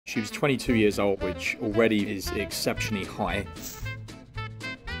She was 22 years old, which already is exceptionally high.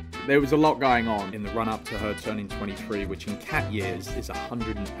 There was a lot going on in the run-up to her turning 23, which in cat years is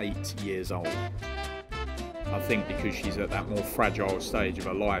 108 years old. I think because she's at that more fragile stage of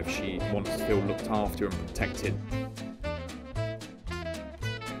her life, she wants to feel looked after and protected.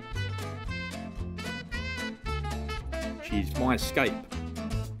 She's my escape.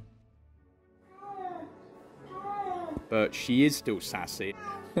 But she is still sassy.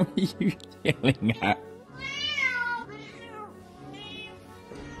 What are you yelling at?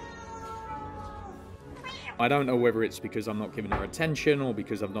 I don't know whether it's because I'm not giving her attention or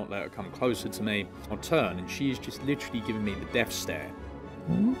because I've not let her come closer to me. I'll turn and she's just literally giving me the death stare.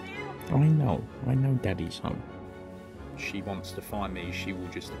 I know Daddy's home. She wants to find me, she will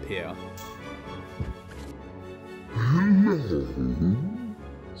just appear.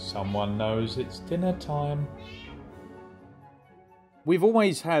 Someone knows it's dinner time. We've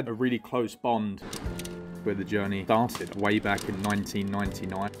always had a really close bond where the journey started, way back in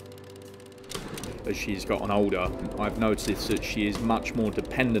 1999. As she's gotten older, I've noticed that she is much more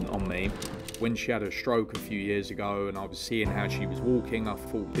dependent on me. When she had a stroke a few years ago and I was seeing how she was walking, I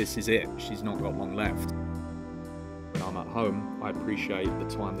thought, this is it, she's not got long left. When I'm at home, I appreciate the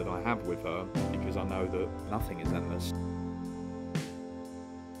time that I have with her because I know that nothing is endless.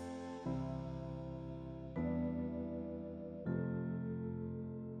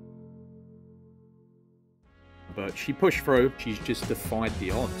 But she pushed through, she's just defied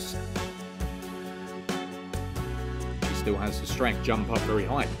the odds. She still has the strength to jump up very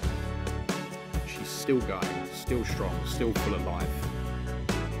high. She's still going, still strong, still full of life.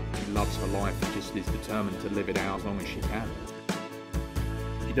 She loves her life, just is determined to live it out as long as she can.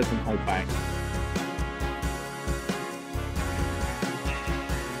 She doesn't hold back.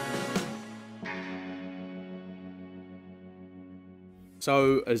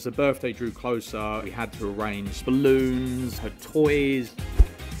 So, as the birthday drew closer, we had to arrange balloons, her toys.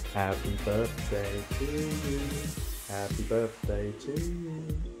 Happy birthday to you. Happy birthday to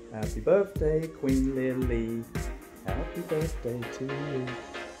you. Happy birthday, Queen Lily. Happy birthday to you.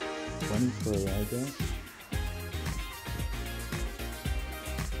 23, I guess.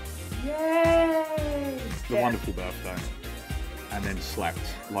 Yay! It's a wonderful birthday. And then slept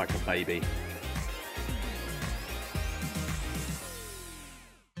like a baby.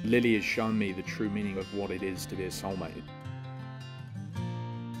 Lily has shown me the true meaning of what it is to be a soulmate.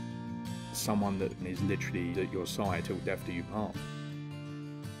 Someone that is literally at your side till death do you part.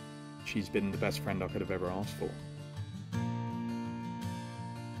 She's been the best friend I could have ever asked for.